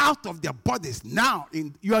 get out of their bodies now.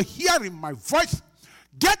 You are hearing my voice.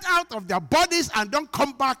 Get out of their bodies and don't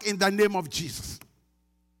come back in the name of Jesus.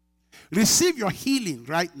 Receive your healing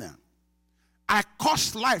right now. I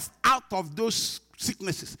curse life out of those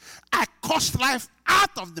sicknesses. I cast life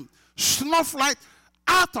out of them. Snuff life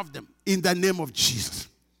out of them in the name of Jesus.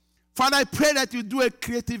 Father, I pray that you do a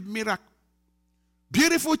creative miracle.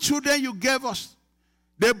 Beautiful children you gave us.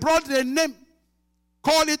 They brought their name.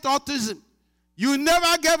 Call it autism. You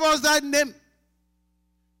never gave us that name.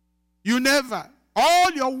 You never.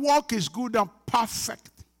 All your work is good and perfect.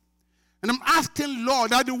 And I'm asking,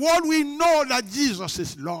 Lord, that the world will know that Jesus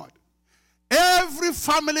is Lord. Every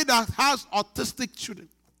family that has autistic children,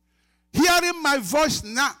 hearing my voice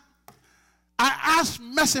now, I ask,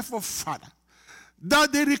 merciful Father,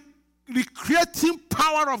 that the creating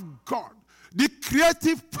power of God, the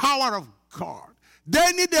creative power of God,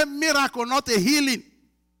 they need a miracle, not a healing.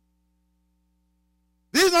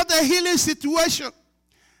 This is not a healing situation.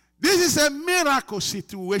 This is a miracle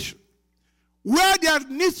situation where there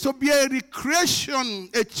needs to be a recreation,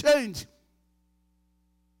 a change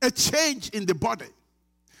in the body.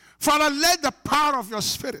 Father, let the power of your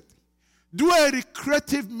Spirit do a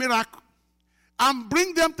recreative miracle and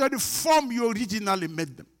bring them to the form you originally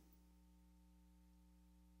made them.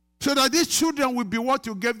 So that these children will be what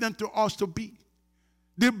you gave them to us to be.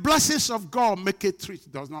 The blessings of God make it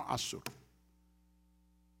rich, does not ask so.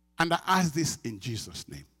 And I ask this in Jesus'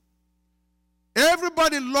 name.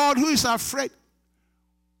 Everybody, Lord, who is afraid,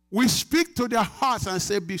 we speak to their hearts and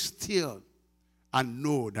say, be still and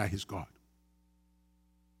know that He's God.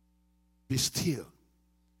 Be still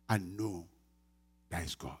and know that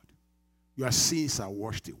He's God. Your sins are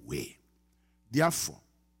washed away. Therefore,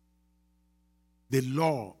 the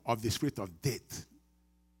law of the spirit of death,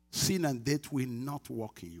 sin and death will not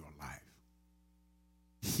work in your life.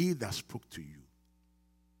 He that spoke to you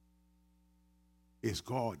is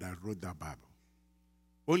God that wrote that Bible.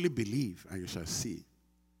 Only believe and you shall see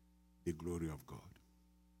the glory of God.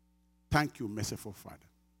 Thank you, merciful Father.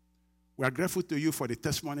 We are grateful to you for the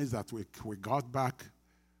testimonies that we got back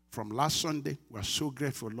from last Sunday. We are so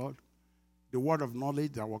grateful, Lord. The word of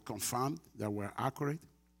knowledge that were confirmed, that were accurate.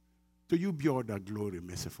 To you be all the glory,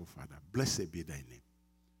 merciful Father. Blessed be thy name.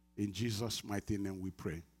 In Jesus' mighty name we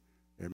pray.